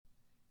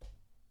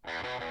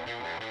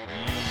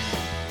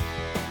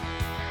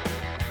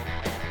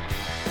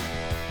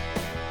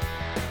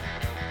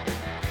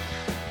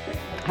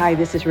Hi,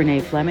 this is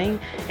Renee Fleming,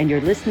 and you're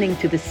listening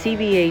to the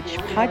CVH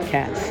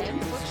podcast.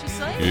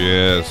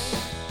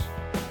 Yes.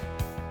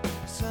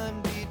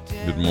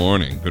 Good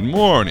morning. Good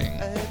morning.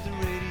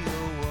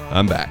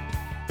 I'm back.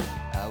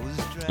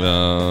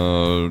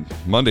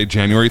 Monday,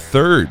 January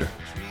 3rd.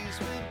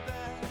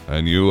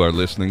 And you are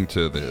listening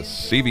to this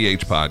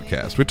CVH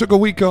podcast. We took a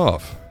week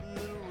off.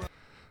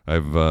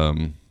 I've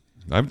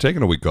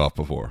taken a week off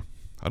before.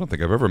 I don't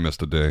think I've ever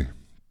missed a day.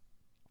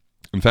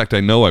 In fact, I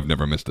know I've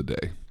never missed a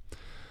day.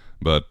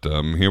 But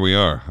here we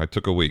are. I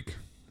took a week.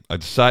 I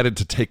decided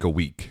to take a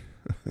week.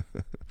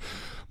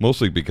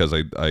 Mostly because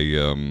I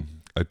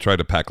tried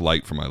to pack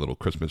light for my little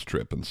Christmas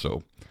trip, and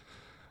so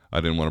I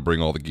didn't want to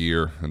bring all the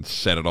gear and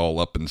set it all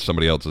up in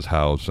somebody else's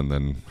house and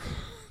then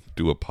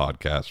do a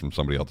podcast from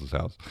somebody else's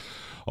house.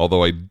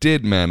 Although I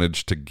did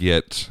manage to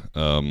get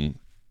a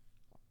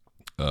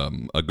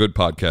good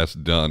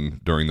podcast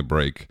done during the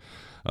break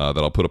that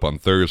I'll put up on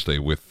Thursday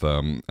with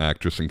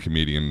actress and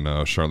comedian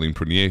Charlene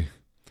Prunier.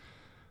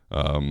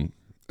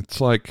 It's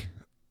like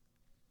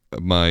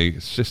my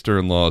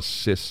sister-in-law's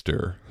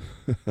sister.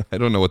 I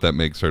don't know what that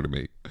makes her to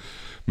me.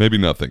 Maybe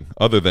nothing,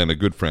 other than a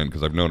good friend,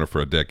 because I've known her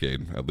for a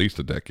decade, at least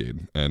a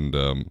decade, and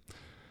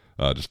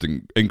just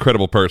an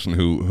incredible person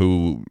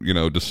who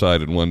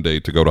decided one day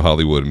to go to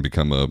Hollywood and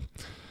become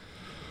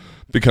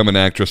an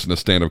actress and a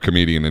stand-up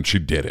comedian, and she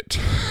did it.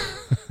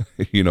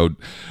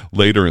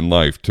 Later in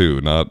life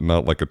too, not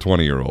like a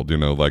 20-year-old,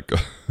 like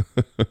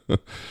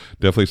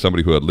definitely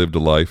somebody who had lived a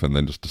life and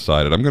then just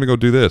decided, I'm going to go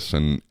do this,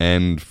 and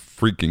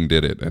freaking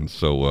did it. And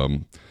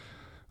so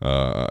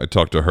I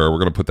talked to her. We're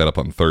going to put that up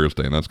on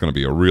Thursday, and that's going to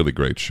be a really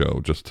great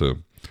show, just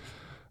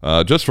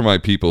for my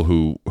people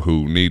who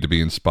need to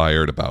be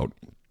inspired about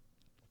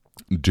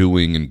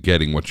doing and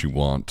getting what you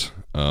want.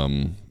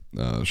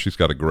 She's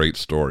got a great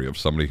story of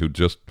somebody who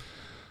just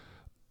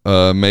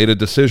made a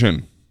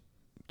decision.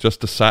 Just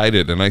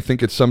decided, and I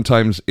think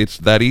sometimes it's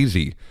that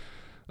easy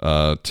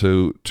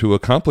to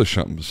accomplish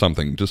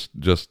something. Just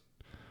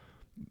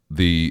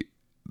the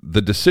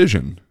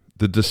decision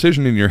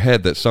in your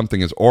head that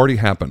something has already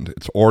happened.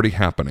 It's already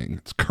happening.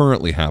 It's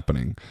currently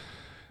happening,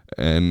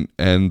 and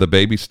the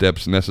baby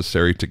steps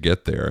necessary to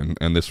get there.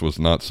 And this was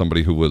not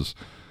somebody who was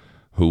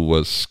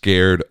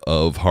scared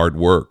of hard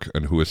work,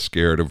 and who was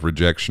scared of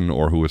rejection,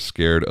 or who was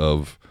scared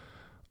of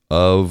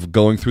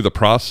going through the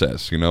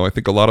process. I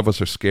think a lot of us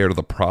are scared of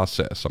the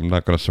process. I'm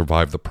not going to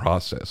survive the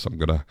process. I'm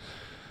going to,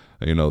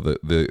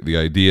 the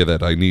idea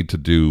that I need to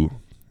do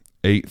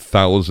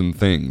 8,000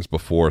 things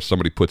before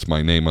somebody puts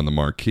my name on the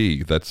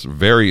marquee, that's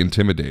very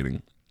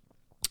intimidating.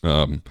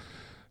 But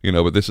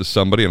this is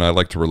somebody, and I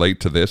like to relate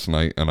to this, and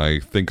I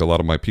think a lot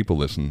of my people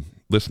listening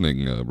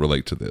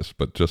relate to this,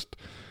 but just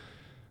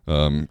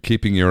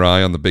keeping your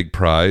eye on the big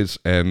prize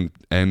and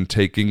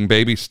taking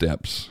baby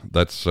steps.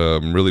 That's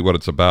really what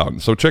it's about.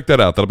 So check that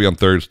out. That'll be on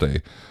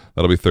Thursday.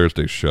 That'll be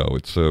Thursday's show.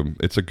 It's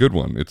a good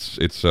one.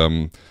 It's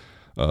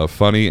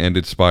funny and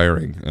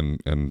inspiring,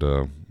 and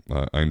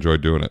I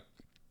enjoyed doing it.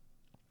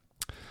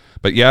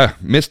 But yeah,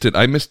 missed it.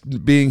 I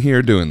missed being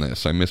here doing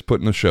this. I miss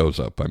putting the shows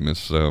up. I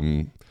miss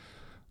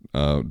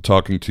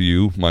talking to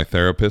you, my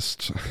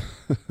therapist,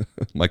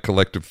 my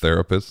collective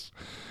therapists.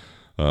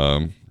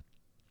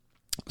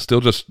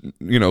 Still just,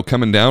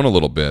 coming down a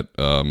little bit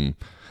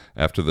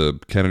after the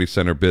Kennedy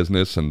Center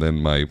business, and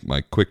then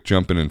my quick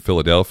jump in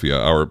Philadelphia.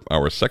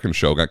 Our second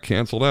show got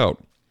canceled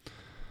out.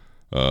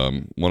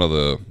 One of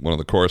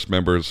the chorus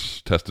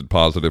members tested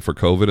positive for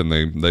COVID,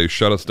 and they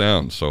shut us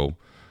down. So,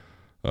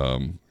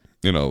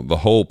 the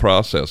whole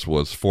process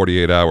was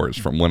 48 hours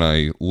from when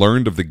I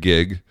learned of the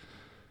gig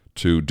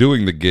to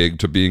doing the gig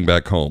to being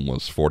back home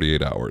was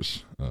 48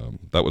 hours.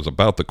 That was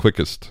about the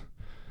quickest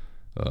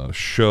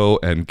show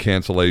and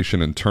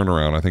cancellation and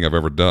turnaround I think I've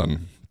ever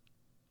done.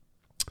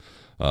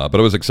 But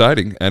it was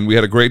exciting, and we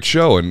had a great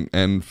show.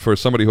 And for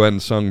somebody who hadn't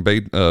sung,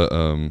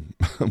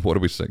 what do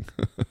we sing?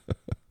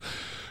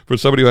 For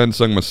somebody who hadn't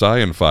sung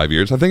Messiah in 5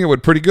 years, I think it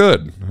went pretty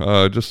good.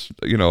 I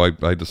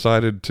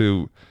decided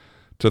to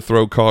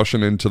throw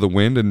caution into the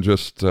wind and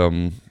just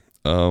tell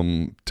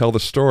the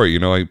story.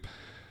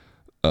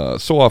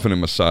 So often in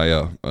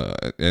Messiah,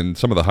 and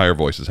some of the higher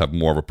voices have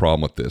more of a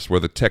problem with this, where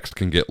the text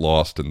can get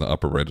lost in the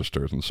upper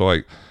registers. And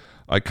so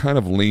I kind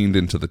of leaned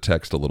into the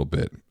text a little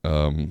bit,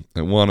 and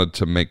wanted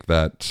to make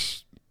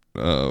that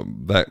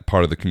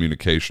part of the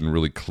communication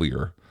really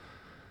clear.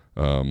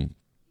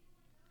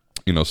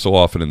 So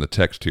often in the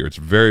text here, it's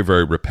very,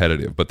 very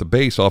repetitive, but the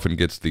bass often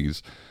gets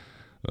these,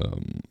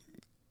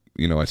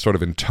 I sort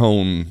of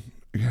intone,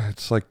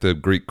 it's like the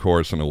Greek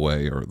chorus in a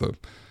way, or the,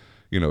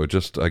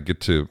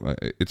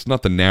 it's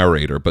not the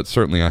narrator, but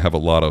certainly I have a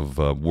lot of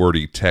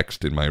wordy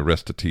text in my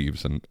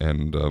recitatives,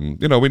 and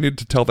we need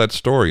to tell that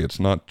story. It's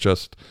not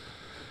just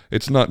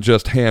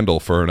Handel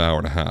for an hour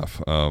and a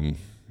half.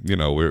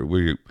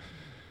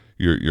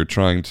 You're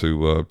trying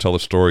to tell a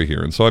story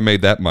here, and so I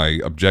made that my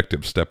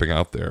objective stepping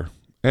out there,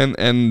 and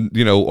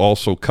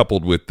also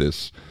coupled with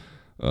this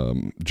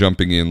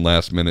jumping in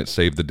last minute,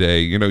 save the day.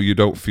 You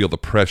don't feel the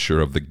pressure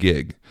of the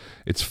gig.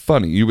 It's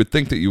funny. You would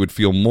think that you would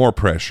feel more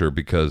pressure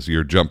because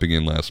you're jumping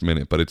in last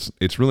minute, but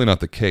it's really not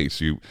the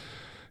case.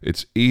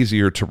 It's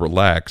easier to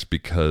relax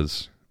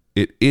because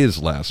it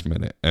is last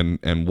minute,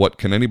 and what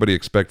can anybody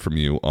expect from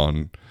you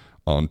on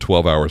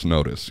 12 hours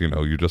notice?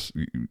 You just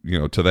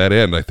to that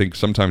end, I think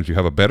sometimes you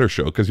have a better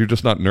show because you're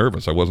just not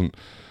nervous. I wasn't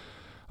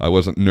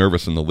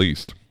nervous in the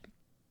least.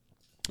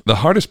 The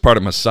hardest part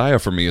of Messiah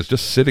for me is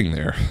just sitting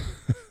there.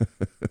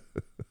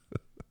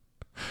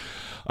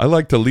 I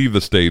like to leave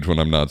the stage when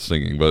I'm not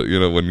singing, but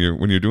when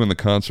you're doing the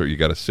concert, you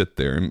got to sit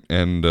there,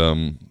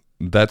 and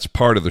that's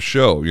part of the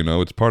show.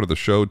 It's part of the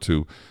show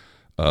to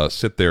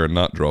sit there and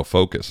not draw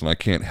focus, and I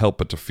can't help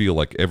but to feel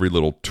like every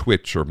little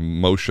twitch or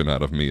motion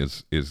out of me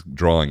is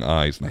drawing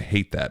eyes, and I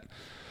hate that.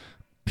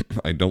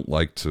 I don't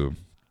like to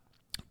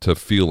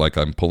feel like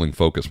I'm pulling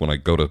focus when I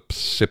go to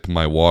sip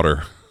my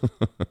water.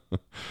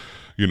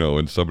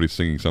 And somebody's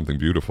singing something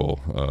beautiful.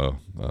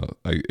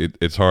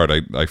 It's hard.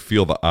 I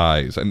feel the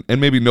eyes, and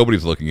maybe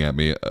nobody's looking at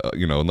me,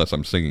 unless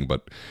I'm singing.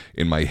 But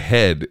in my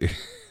head,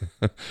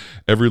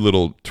 every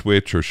little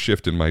twitch or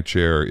shift in my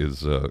chair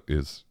is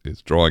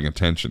drawing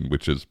attention,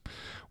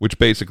 which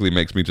basically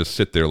makes me just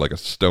sit there like a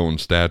stone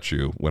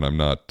statue when I'm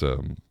not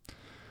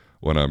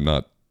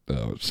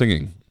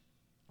singing.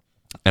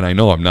 And I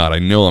know I'm not. I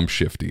know I'm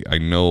shifty. I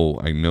know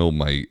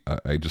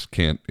I just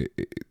can't.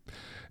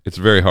 It's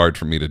very hard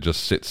for me to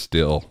just sit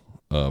still,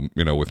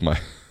 with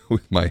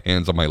my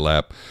hands on my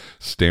lap,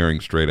 staring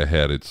straight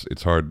ahead.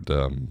 It's hard.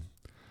 I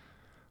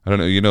don't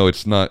know.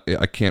 It's not.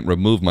 I can't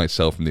remove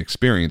myself from the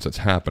experience that's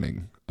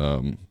happening.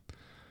 I'm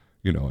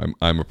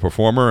a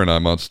performer and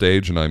I'm on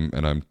stage and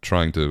I'm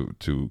trying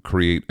to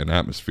create an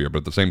atmosphere. But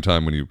at the same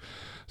time, when you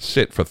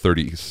sit for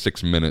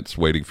 36 minutes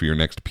waiting for your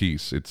next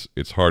piece,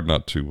 it's hard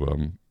not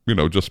to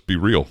just be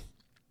real.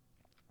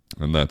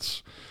 And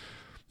that's.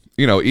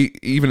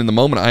 Even in the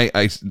moment,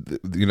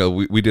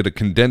 we did a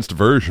condensed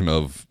version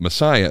of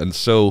Messiah, and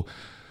so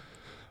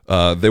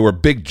there were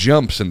big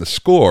jumps in the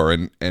score,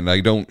 and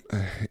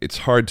it's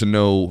hard to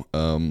know,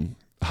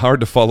 hard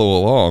to follow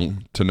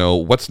along to know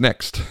what's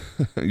next.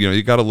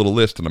 You got a little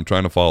list, and I'm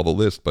trying to follow the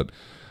list, but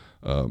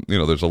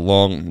there's a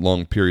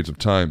long periods of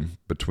time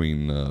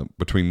between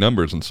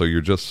numbers, and so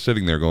you're just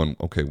sitting there going,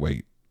 okay,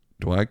 wait,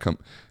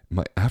 am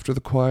I after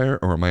the choir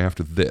or am I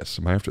after this?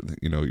 Am I after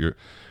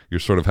you're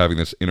sort of having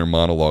this inner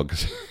monologue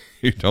because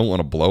you don't want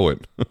to blow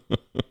it.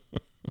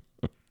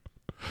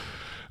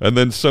 And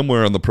then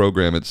somewhere on the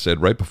program it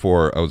said, right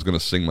before I was going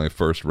to sing my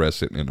first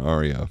recit in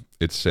aria,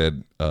 it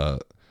said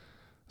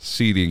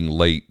seating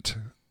late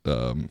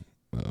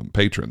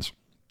patrons.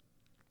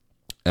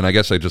 And I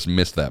guess I just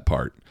missed that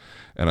part.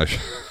 And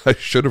I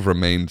should have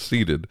remained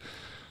seated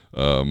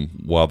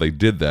while they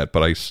did that,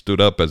 but I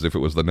stood up as if it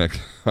was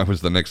I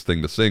was the next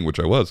thing to sing, which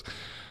I was.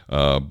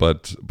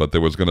 But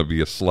there was going to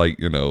be a slight,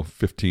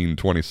 15,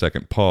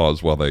 20-second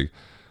pause while they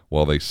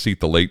seat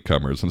the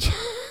latecomers. And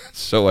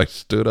so I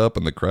stood up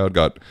and the crowd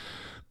got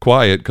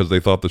quiet because they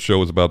thought the show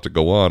was about to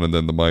go on. And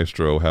then the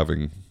maestro,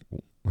 having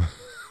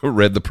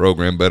read the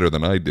program better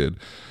than I did,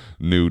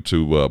 knew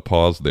to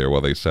pause there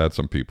while they sat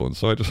some people. And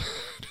so I just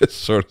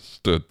sort of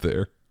stood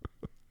there.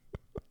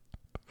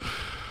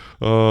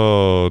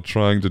 Oh,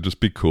 trying to just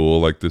be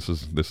cool. Like this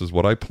is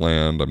what I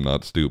planned. I'm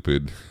not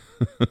stupid.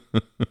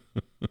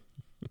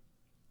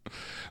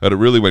 But it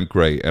really went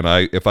great, and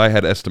if I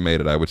had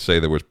estimated, I would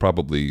say there was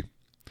probably,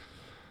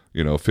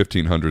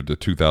 1,500 to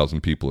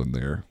 2,000 people in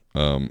there.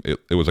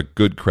 It was a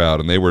good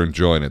crowd, and they were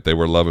enjoying it. They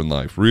were loving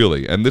life,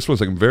 really. And this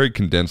was a very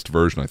condensed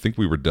version. I think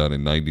we were done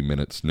in 90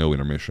 minutes, no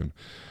intermission,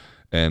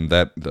 and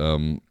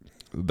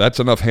that's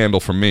enough Handel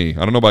for me.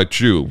 I don't know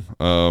about you.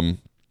 A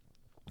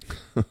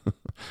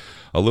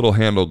little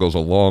Handel goes a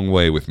long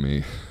way with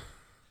me.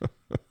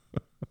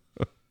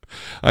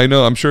 I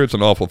know, I'm sure it's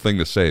an awful thing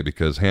to say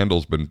because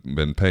Handel's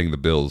been paying the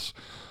bills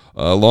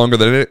longer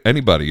than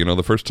anybody.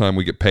 The first time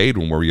we get paid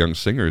when we're young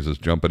singers is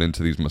jumping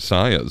into these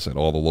messiahs at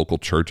all the local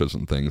churches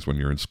and things when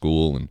you're in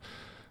school. And,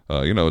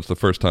 it's the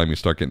first time you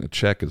start getting a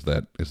check is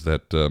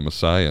that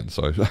messiah. And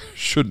so I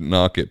shouldn't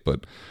knock it,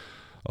 but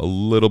a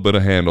little bit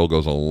of Handel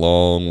goes a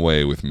long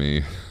way with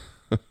me.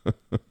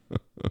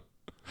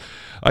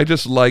 I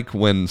just like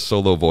when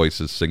solo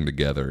voices sing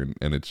together,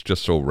 and it's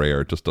just so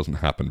rare. It just doesn't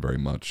happen very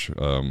much.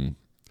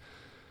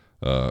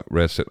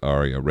 Recit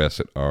aria,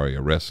 recit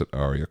aria, recit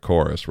aria,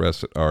 chorus,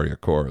 recit aria,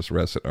 chorus,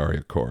 recit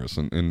aria, chorus,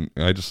 and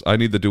I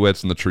need the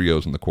duets and the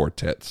trios and the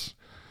quartets.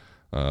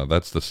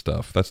 That's the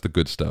stuff. That's the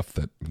good stuff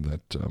that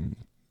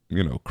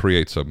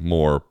creates a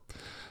more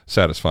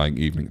satisfying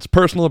evening. It's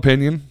personal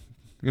opinion.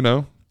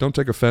 Don't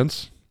take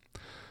offense.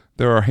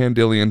 There are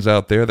Handelians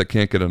out there that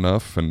can't get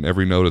enough, and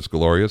every note is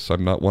glorious.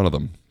 I'm not one of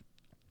them.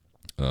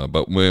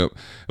 But it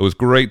was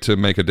great to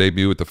make a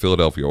debut at the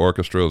Philadelphia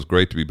Orchestra. It was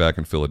great to be back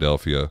in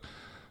Philadelphia.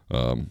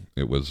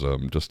 It was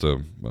just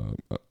an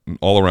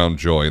all-around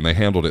joy, and they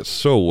handled it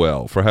so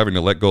well. For having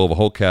to let go of a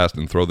whole cast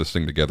and throw this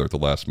thing together at the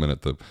last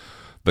minute,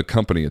 the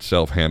company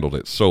itself handled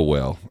it so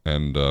well,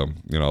 and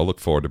I'll look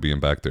forward to being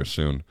back there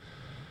soon.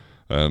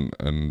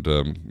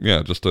 and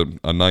yeah, just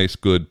a nice,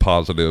 good,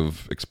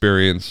 positive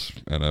experience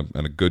and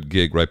a good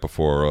gig right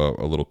before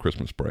a little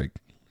Christmas break.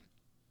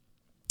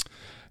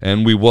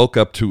 And we woke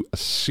up to a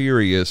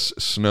serious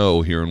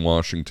snow here in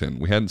Washington.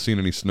 We hadn't seen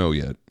any snow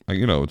yet.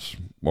 It's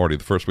already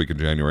the first week of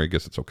January. I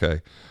guess it's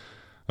okay.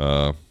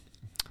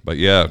 But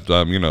yeah, it's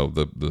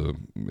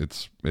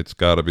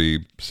got to be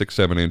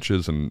 6-7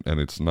 inches, and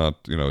it's not.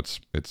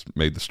 It's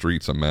made the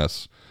streets a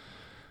mess,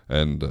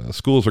 and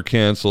schools are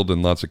canceled,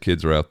 and lots of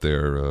kids are out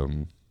there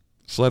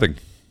sledding,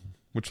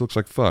 which looks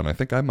like fun. I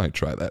think I might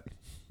try that.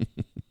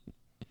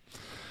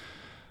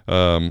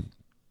 Then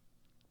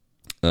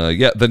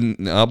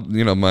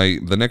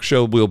the next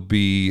show will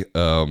be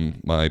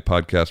my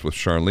podcast with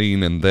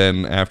Charlene, and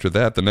then after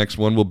that, the next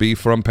one will be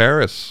from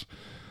Paris.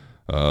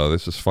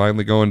 This is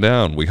finally going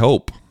down. We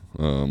hope.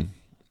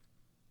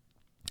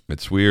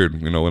 It's weird,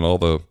 when all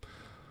the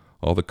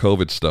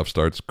COVID stuff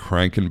starts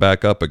cranking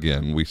back up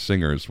again. We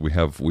singers, we've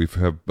have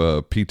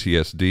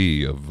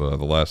PTSD of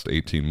the last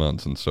 18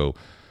 months, and so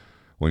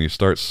when you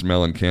start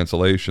smelling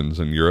cancellations,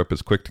 and Europe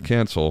is quick to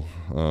cancel,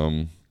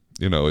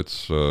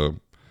 it's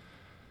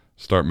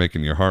start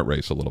making your heart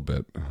race a little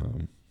bit.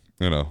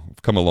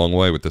 I've come a long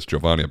way with this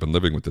Giovanni. I've been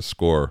living with this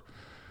score.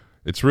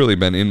 It's really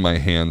been in my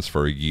hands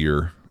for a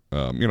year.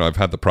 I've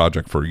had the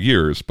project for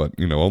years, but,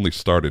 only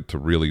started to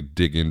really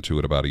dig into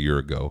it about a year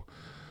ago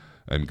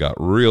and got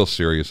real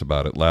serious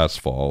about it last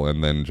fall,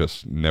 and then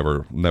just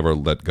never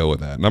let go of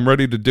that. And I'm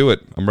ready to do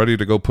it. I'm ready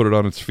to go put it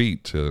on its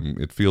feet.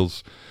 It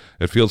feels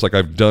like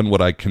I've done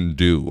what I can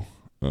do.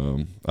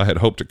 I had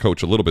hoped to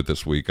coach a little bit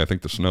this week. I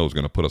think the snow is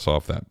going to put us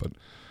off that, but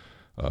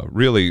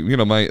really,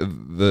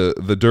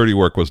 the dirty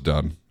work was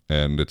done,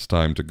 and it's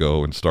time to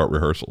go and start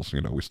rehearsals.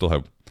 We still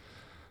have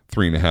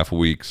 3.5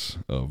 weeks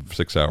of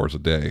 6 hours a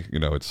day.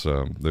 It's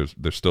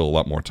there's still a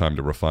lot more time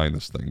to refine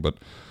this thing, but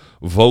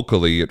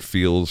vocally it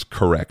feels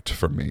correct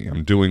for me.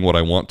 I'm doing what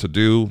I want to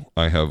do.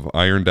 I have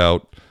ironed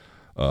out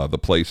the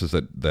places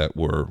that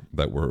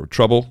were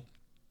trouble.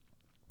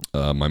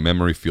 My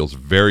memory feels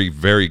very,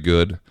 very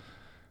good,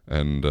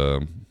 and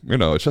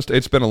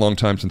it's been a long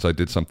time since I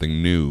did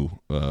something new,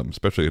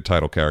 especially a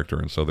title character,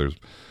 and so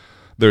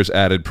there's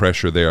added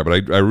pressure there,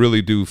 but I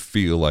really do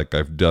feel like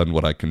I've done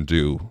what I can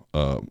do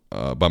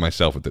by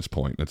myself at this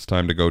point. It's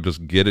time to go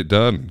just get it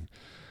done,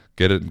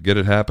 get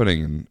it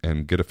happening,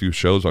 and get a few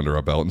shows under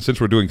our belt. And since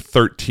we're doing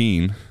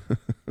 13,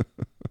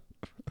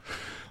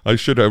 I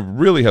should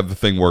really have the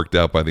thing worked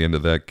out by the end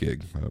of that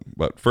gig.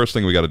 But first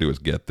thing we got to do is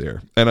get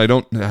there. And I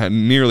don't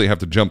nearly have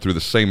to jump through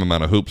the same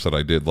amount of hoops that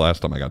I did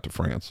last time I got to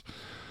France.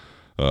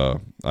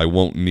 I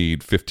won't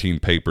need 15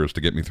 papers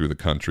to get me through the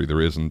country.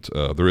 There isn't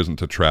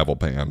a travel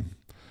ban,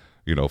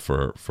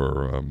 for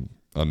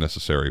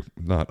unnecessary,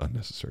 not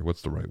unnecessary.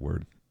 What's the right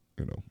word?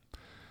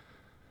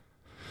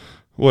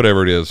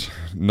 Whatever it is,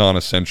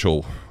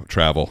 non-essential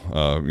travel.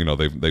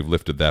 They've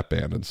lifted that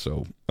ban, and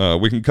so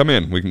we can come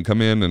in. We can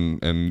come in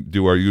and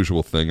do our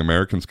usual thing.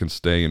 Americans can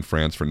stay in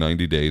France for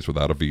 90 days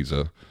without a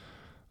visa.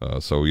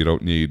 So you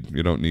don't need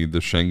the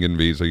Schengen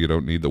visa, you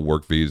don't need the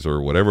work visa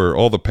or whatever,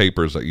 all the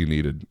papers that you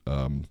needed.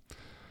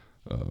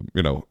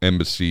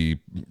 Embassy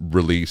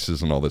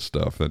releases and all this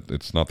stuff. That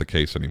it's not the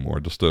case anymore.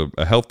 Just a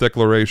health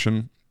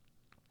declaration,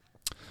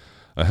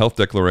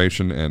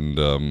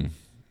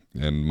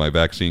 and my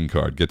vaccine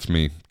card gets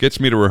me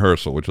to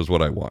rehearsal, which is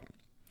what I want.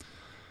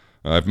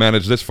 I've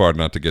managed this far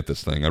not to get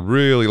this thing. I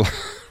really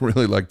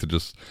really like to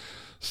just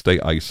stay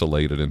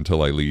isolated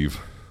until I leave.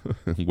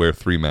 Wear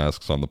 3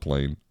 masks on the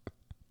plane.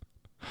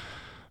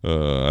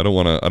 I don't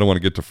want to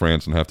get to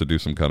France and have to do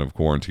some kind of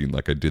quarantine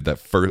like I did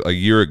a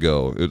year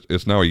ago.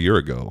 It's now a year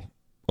ago,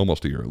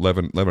 almost a year,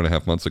 11 and a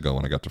half months ago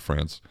when I got to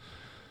France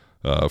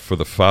for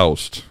the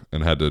Faust,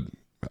 and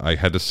I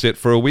had to sit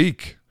for a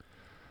week.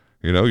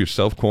 You're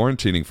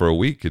self-quarantining for a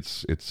week.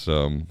 It's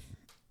a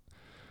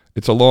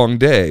long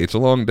day. It's a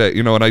long day.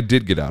 And I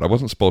did get out. I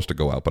wasn't supposed to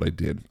go out, but I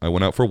did. I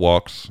went out for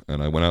walks,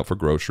 and I went out for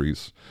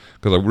groceries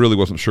because I really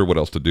wasn't sure what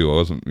else to do.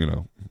 I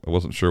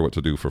wasn't sure what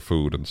to do for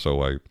food, and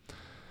so I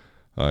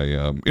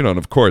and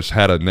of course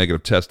had a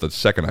negative test the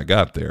second I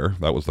got there.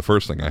 That was the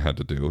first thing I had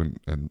to do,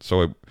 and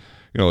so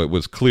it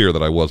was clear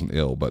that I wasn't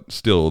ill, but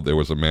still there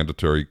was a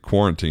mandatory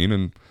quarantine,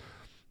 and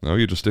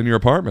you're just in your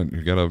apartment.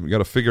 You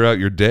gotta figure out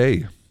your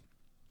day.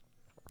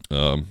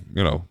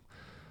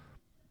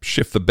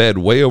 Shift the bed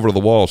way over to the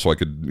wall so I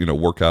could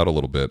work out a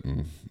little bit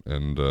and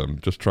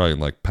just try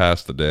and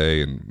pass the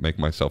day and make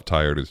myself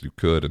tired as you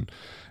could, and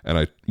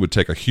I would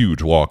take a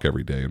huge walk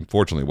every day.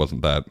 Unfortunately, it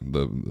wasn't that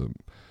the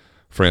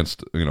France,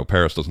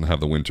 Paris doesn't have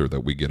the winter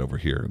that we get over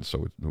here, and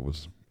so it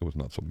was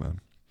not so bad.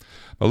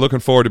 But looking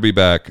forward to be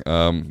back.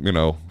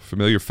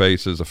 Familiar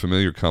faces, a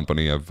familiar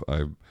company.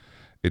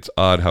 It's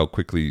odd how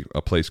quickly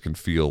a place can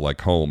feel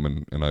like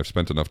home, and I've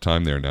spent enough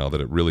time there now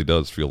that it really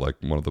does feel like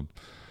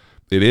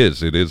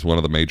it is one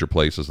of the major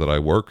places that I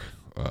work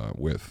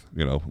with.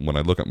 When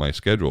I look at my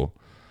schedule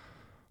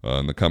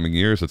in the coming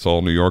years, it's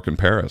all New York and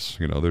Paris.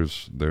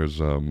 There's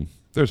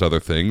other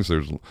things.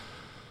 There's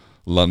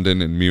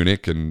London and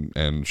Munich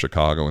and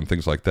Chicago and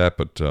things like that.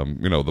 But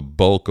the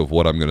bulk of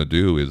what I'm going to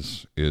do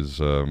is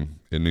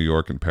in New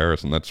York and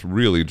Paris, and that's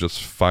really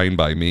just fine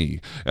by me.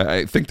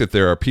 I think that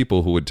there are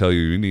people who would tell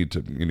you need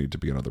to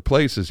be in other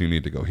places, you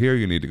need to go here,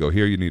 you need to go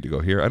here, you need to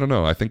go here. I don't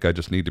know. I think I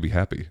just need to be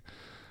happy.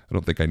 I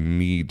don't think I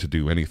need to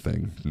do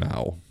anything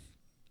now.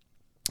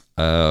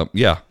 It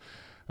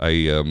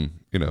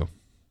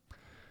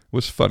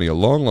was funny. A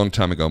long, long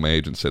time ago, my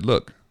agent said,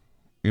 "Look,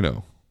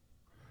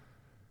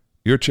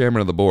 you're chairman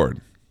of the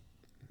board.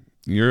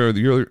 You're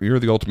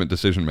the ultimate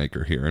decision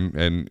maker here,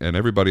 and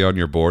everybody on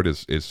your board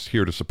is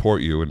here to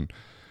support you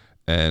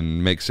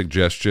and make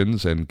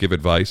suggestions and give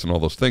advice and all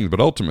those things. But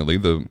ultimately,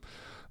 the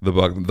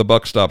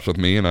buck stops with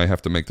me, and I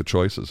have to make the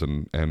choices.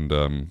 And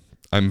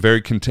I'm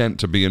very content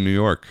to be in New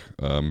York.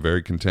 I'm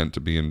very content to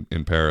be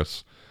in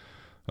Paris.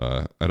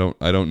 I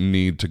don't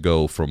need to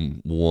go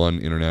from one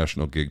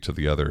international gig to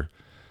the other.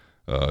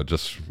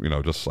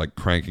 Just like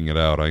cranking it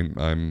out.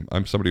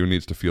 I'm somebody who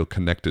needs to feel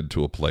connected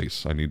to a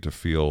place. I need to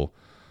feel,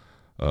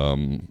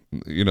 not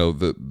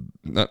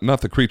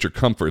the creature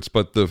comforts,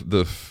 but the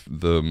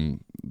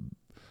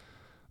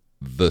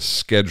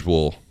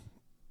schedule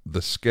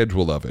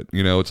of it.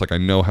 It's like I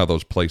know how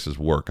those places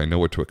work. I know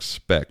what to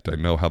expect. I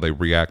know how they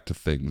react to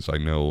things. I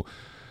know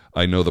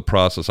the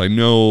process. I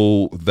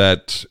know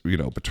that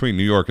between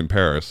New York and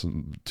Paris,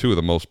 two of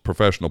the most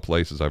professional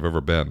places I've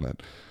ever been,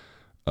 that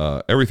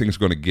everything's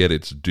going to get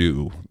its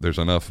due. There's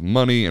enough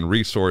money and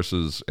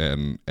resources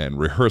and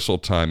rehearsal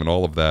time and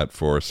all of that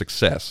for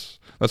success.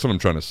 That's what I'm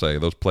trying to say.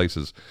 Those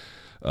places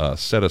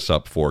set us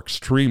up for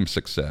extreme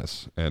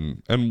success.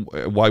 And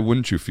why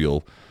wouldn't you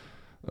feel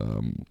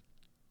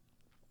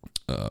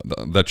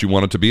that you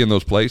wanted to be in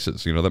those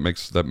places?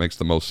 That makes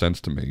the most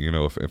sense to me.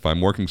 If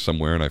I'm working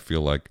somewhere and I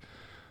feel like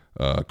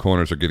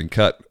corners are getting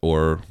cut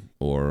or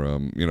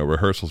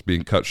rehearsals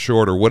being cut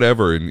short or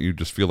whatever, and you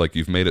just feel like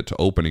you've made it to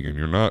opening and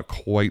you're not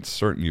quite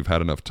certain you've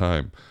had enough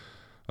time,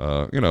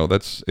 that'll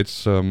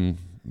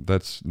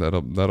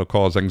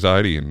cause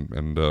anxiety,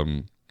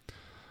 and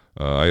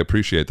I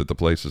appreciate that the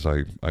places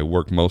I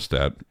work most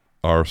at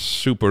are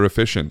super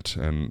efficient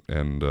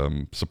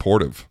and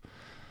supportive.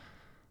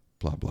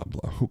 Blah blah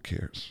blah. Who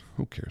cares,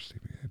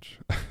 CBH?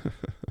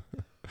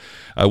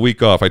 A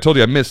week off. I told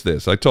you I missed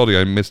this. I told you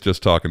I missed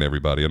just talking to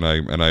everybody, and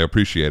I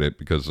appreciate it,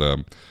 because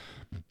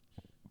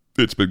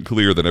it's been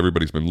clear that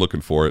everybody's been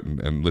looking for it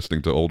and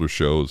listening to older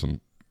shows, and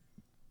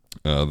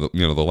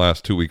the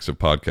last 2 weeks of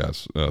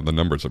podcasts, the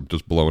numbers have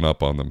just blown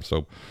up on them.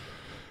 So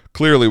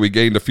clearly we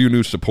gained a few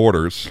new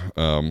supporters.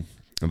 The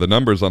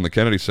numbers on the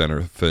Kennedy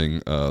Center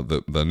thing,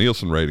 the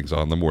Nielsen ratings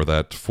on them were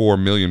that 4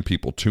 million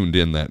people tuned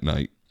in that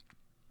night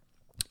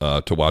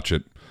to watch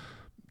it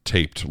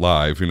taped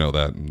live. It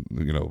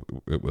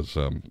was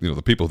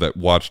the people that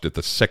watched it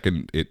the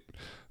second it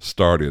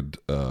started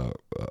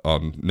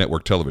on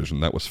network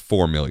television, that was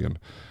 4 million.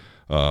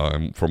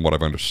 And from what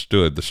I've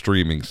understood, the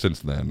streaming since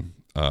then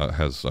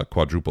has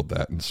quadrupled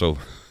that, and so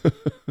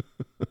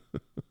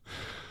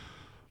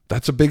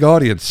that's a big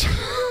audience.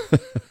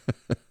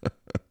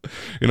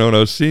 And I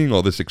was seeing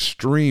all this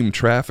extreme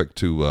traffic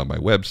to my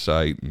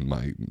website and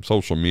my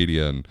social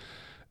media and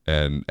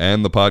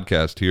the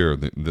podcast here.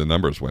 The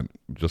numbers went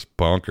just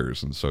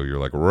bonkers, and so you're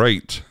like,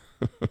 right.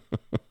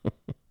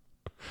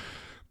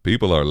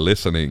 People are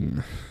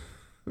listening.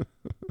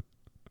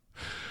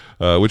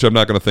 Which I'm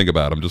not going to think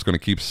about. I'm just going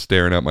to keep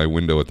staring out my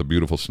window at the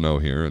beautiful snow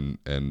here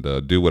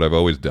and do what I've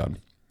always done.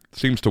 It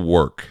seems to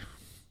work.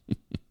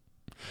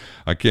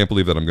 I can't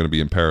believe that I'm going to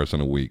be in Paris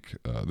in a week.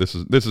 This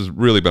has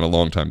really been a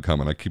long time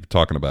coming. I keep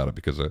talking about it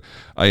because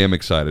I am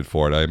excited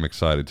for it. I am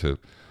excited to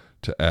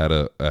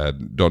add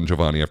Don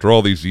Giovanni. After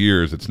all these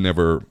years, it's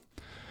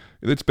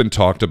been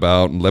talked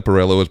about, and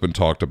Leporello has been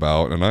talked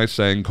about, and I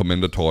sang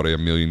Commendatore a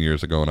million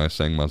years ago, and I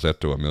sang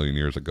Mazzetto a million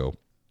years ago.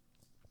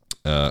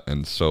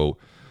 And so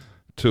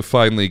to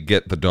finally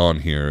get the Don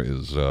here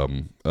is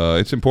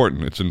it's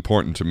important. It's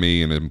important to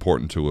me and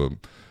important to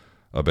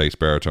a bass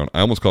baritone. I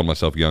almost called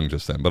myself young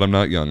just then, but I'm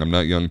not young. I'm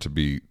not young to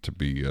be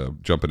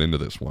jumping into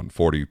this one.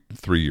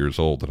 43 years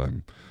old,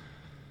 and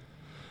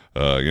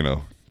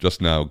I'm just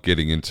now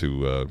getting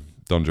into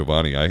Don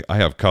Giovanni. I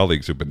have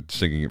colleagues who've been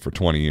singing it for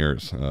 20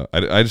 years.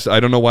 I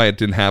don't know why it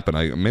didn't happen.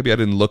 Maybe I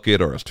didn't look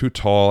it, or I was too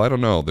tall. I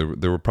don't know.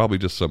 There were probably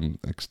just some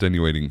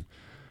extenuating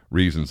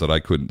reasons that I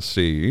couldn't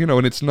see. And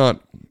it's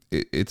not.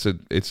 It's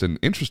an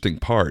interesting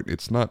part.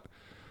 It's not.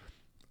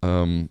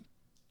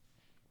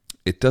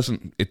 It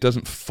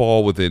doesn't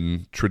fall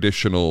within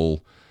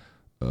traditional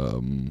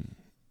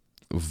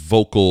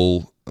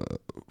vocal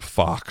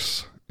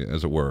fox,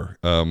 as it were.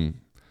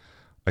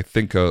 I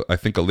think a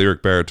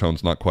lyric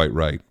baritone's not quite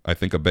right. I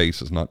think a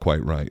bass is not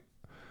quite right.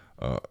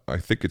 I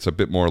think it's a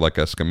bit more like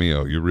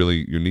Escamillo.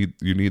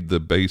 You need the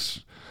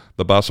bass,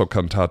 the basso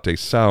cantate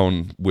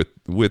sound with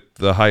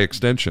the high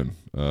extension.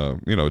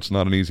 It's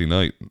not an easy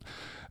night,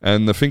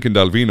 and the Finken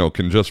dal Vino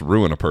can just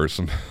ruin a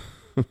person.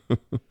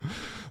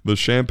 The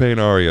Champagne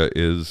aria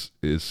is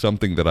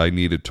something that I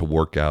needed to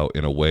work out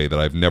in a way that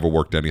I've never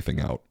worked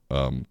anything out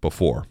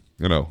before.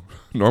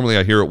 Normally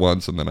I hear it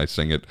once and then I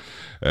sing it,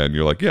 and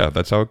you're like, yeah,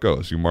 that's how it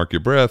goes. You mark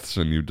your breaths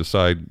and you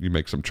decide, you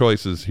make some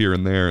choices here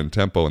and there and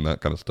tempo and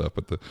that kind of stuff.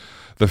 But the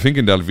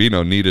Finken dal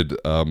Vino needed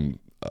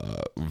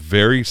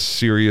very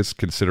serious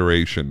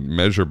consideration,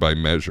 measure by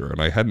measure,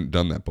 and I hadn't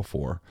done that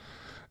before.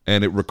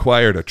 And it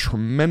required a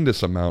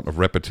tremendous amount of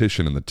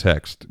repetition in the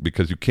text,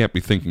 because you can't be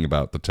thinking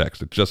about the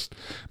text.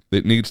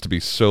 It needs to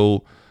be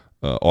so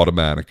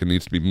automatic. It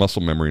needs to be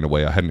muscle memory in a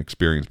way I hadn't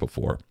experienced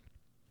before.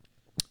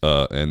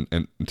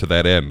 And to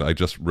that end, I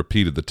just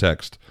repeated the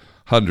text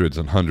hundreds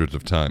and hundreds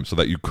of times so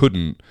that you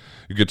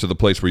get to the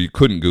place where you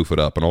couldn't goof it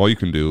up, and all you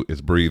can do is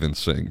breathe and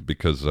sing,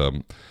 because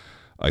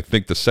I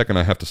think the second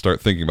I have to start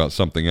thinking about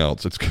something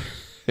else,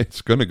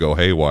 it's going to go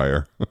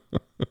haywire.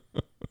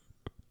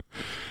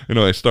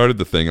 I started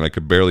the thing and I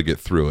could barely get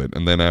through it.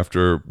 And then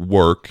after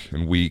work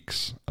and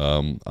weeks,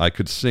 I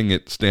could sing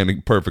it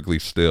standing perfectly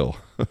still.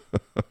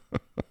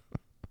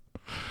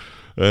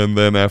 And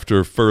then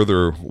after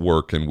further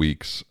work and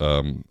weeks,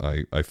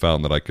 I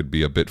found that I could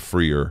be a bit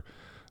freer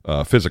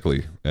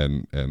physically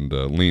and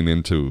lean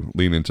into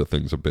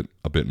things a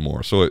bit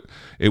more. So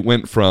it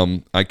went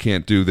from I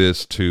can't do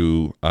this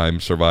to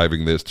I'm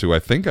surviving this to I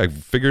think I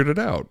figured it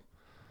out.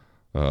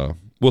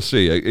 We'll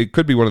see. It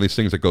could be one of these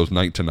things that goes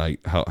night to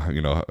night. How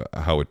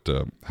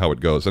it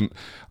goes. And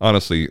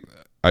honestly,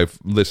 I've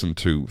listened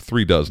to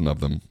 36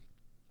 of them,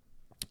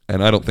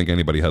 and I don't think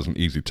anybody has an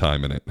easy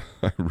time in it.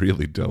 I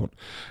really don't.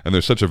 And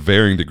there's such a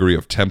varying degree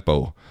of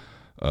tempo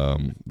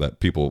that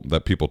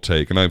people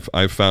take. And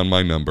I've found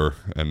my number,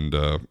 and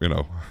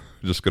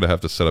just gonna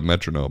have to set a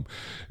metronome.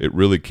 It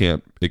really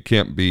can't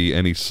be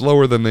any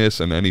slower than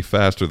this, and any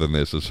faster than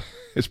this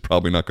is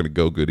probably not going to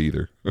go good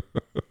either.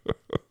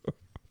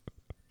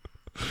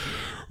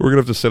 We're going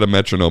to have to set a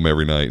metronome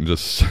every night and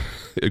just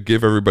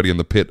give everybody in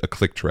the pit a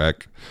click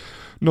track.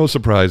 No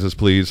surprises,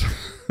 please.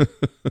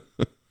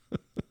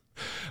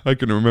 I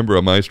can remember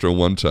a maestro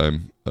one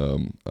time,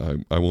 I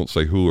won't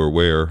say who or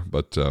where,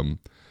 but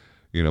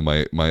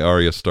my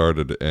aria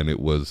started and it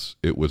was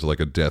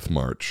like a death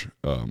march.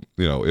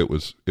 It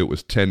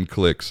was 10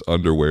 clicks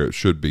under where it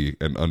should be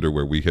and under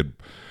where we had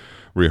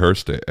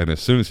rehearsed it. And as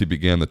soon as he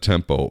began the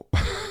tempo,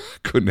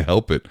 couldn't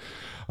help it.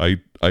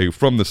 I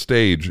from the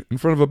stage in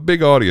front of a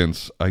big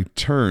audience, I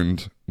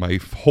turned my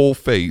whole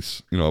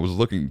face. I was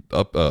looking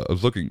up. I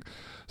was looking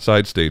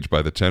side stage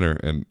by the tenor,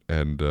 and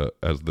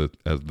as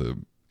the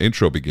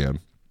intro began,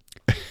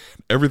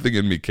 everything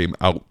in me came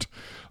out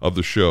of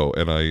the show,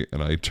 and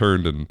I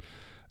turned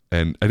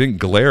and I didn't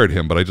glare at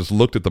him, but I just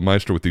looked at the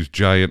maestro with these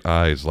giant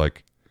eyes,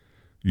 like,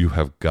 you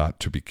have got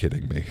to be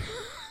kidding me.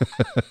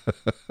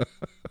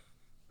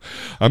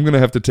 I'm gonna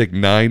have to take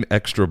 9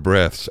 extra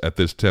breaths at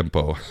this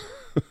tempo.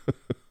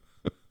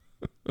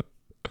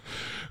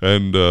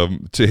 And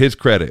to his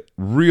credit,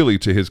 really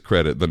to his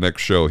credit, the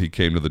next show he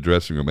came to the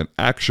dressing room and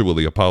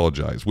actually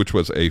apologized, which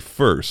was a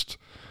first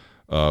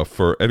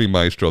for any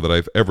maestro that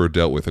I've ever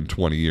dealt with in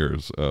 20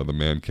 years. The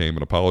man came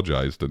and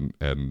apologized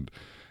and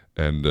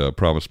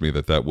promised me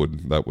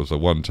that was a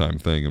one-time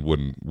thing and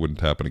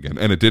wouldn't happen again.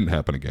 And it didn't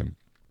happen again.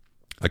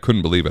 I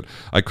couldn't believe it.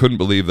 I couldn't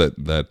believe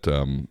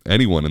that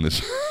anyone in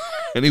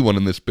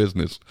this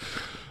business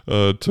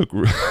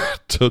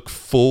took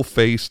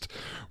full-faced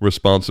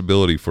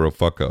responsibility for a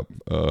fuck up.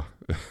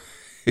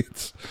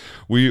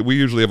 We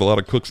usually have a lot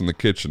of cooks in the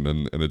kitchen,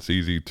 and it's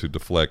easy to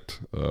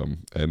deflect,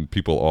 and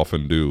people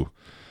often do.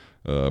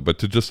 But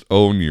to just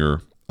own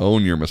your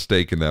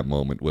mistake in that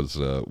moment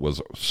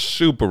was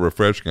super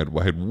refreshing.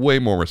 I had way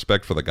more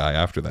respect for the guy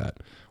after that.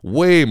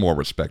 Way more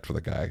respect for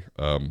the guy.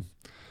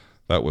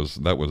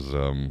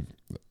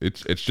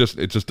 It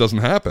just doesn't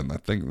happen.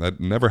 That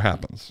never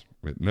happens.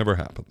 It never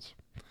happens.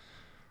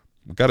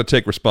 You've got to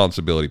take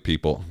responsibility,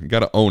 people. You got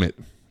to own it.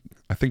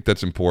 I think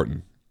that's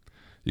important.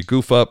 You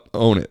goof up,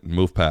 own it, and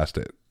move past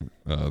it.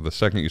 The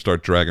second you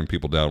start dragging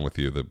people down with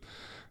you,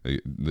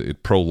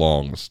 it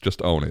prolongs.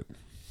 Just own it.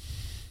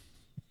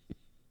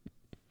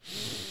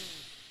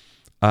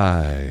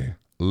 I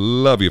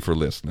love you for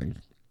listening.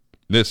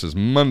 This is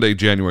Monday,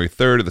 January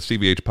 3rd of the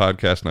CVH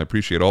podcast, and I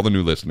appreciate all the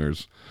new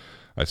listeners.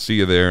 I see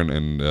you there,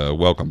 and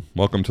welcome.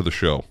 Welcome to the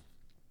show.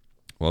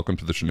 Welcome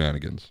to the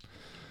shenanigans.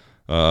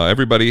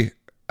 Everybody,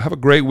 have a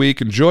great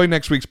week. Enjoy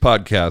next week's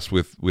podcast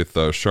with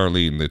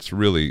Charlene. It's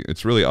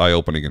really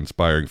eye-opening,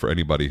 inspiring for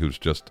anybody who's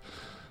just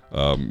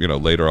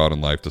later on in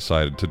life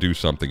decided to do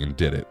something and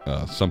did it.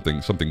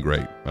 Something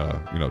great.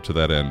 To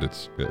that end,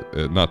 it's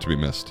not to be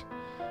missed.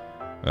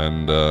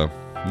 And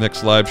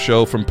next live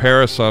show from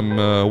Paris on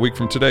a week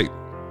from today.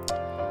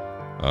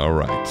 All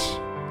right.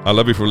 I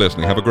love you for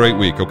listening. Have a great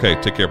week. Okay,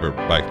 take care,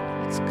 bye.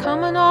 It's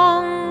coming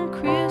on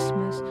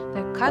Christmas.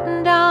 They're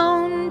cutting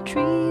down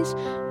trees.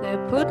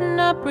 They're putting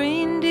up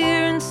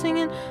reindeer and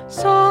singing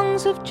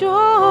songs of joy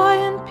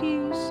and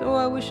peace. Oh,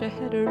 I wish I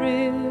had a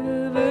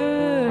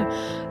river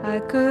I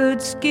could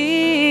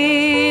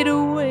skate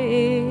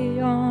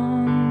away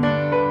on.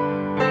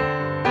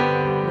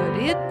 But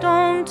it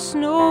don't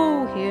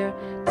snow here.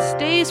 It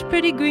stays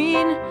pretty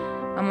green.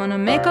 I'm gonna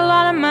make a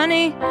lot of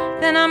money,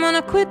 then I'm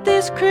gonna quit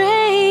this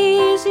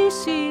crazy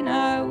scene.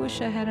 I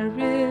wish I had a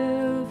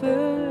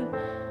river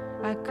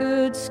I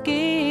could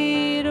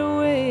skate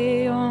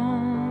away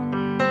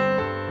on.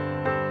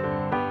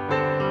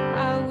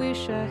 I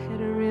wish I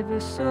had a river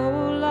so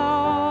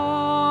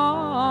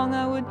long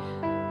I would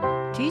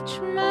teach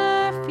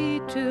my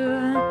feet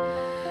to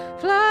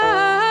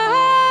fly.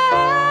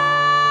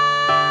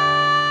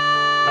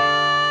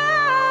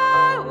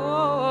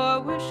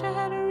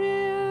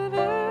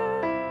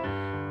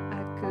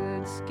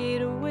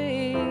 Skate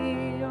away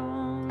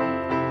on.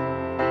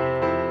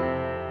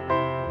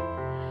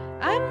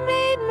 I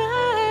made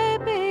my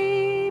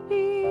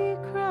baby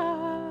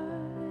cry.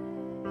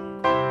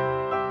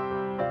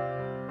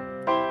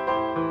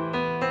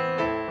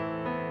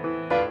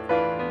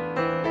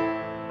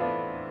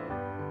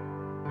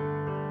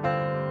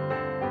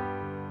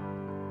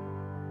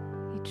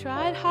 He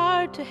tried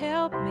hard to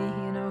help me,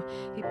 you know.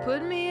 He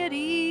put me at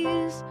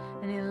ease,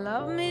 and he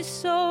loved me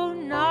so.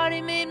 Not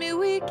he made me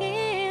weak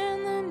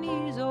in the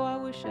knees. Oh, I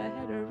wish I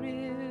had a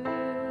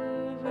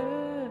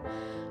river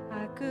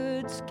I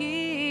could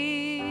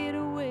skate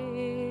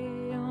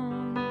away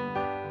on.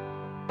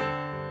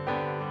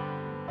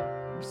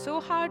 I'm so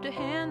hard to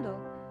handle.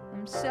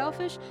 I'm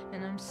selfish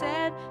and I'm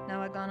sad.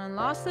 Now I gone and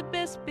lost the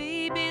best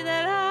baby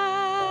that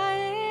I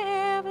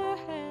ever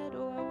had.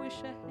 Oh, I wish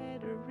I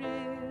had a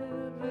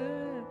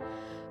river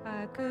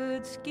I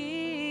could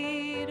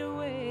skate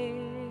away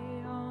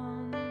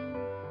on.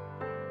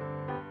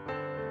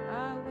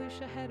 I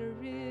wish I had a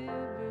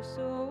river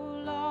so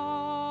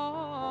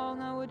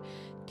long I would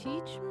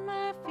teach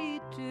my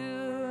feet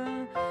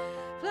to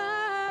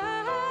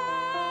fly.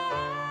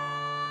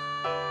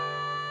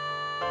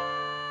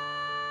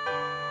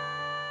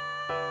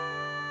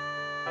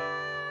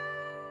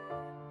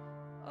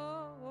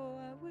 Oh,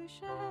 I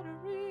wish I had a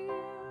river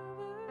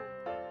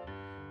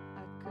I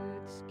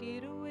could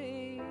skate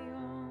away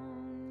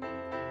on.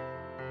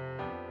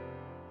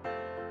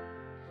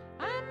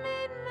 I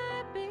made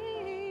my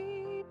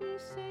baby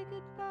say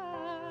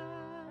goodbye.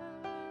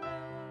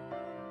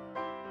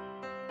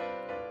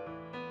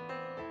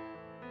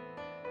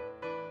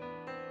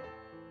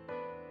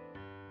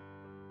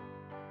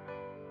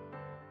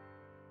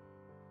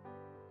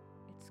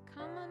 It's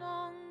coming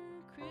on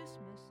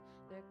Christmas.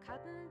 They're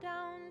cutting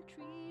down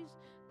trees.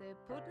 They're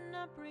putting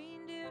up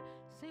reindeer,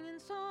 singing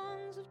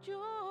songs of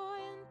joy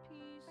and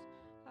peace.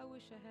 I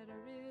wish I had a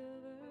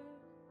river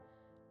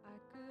I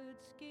could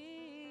skate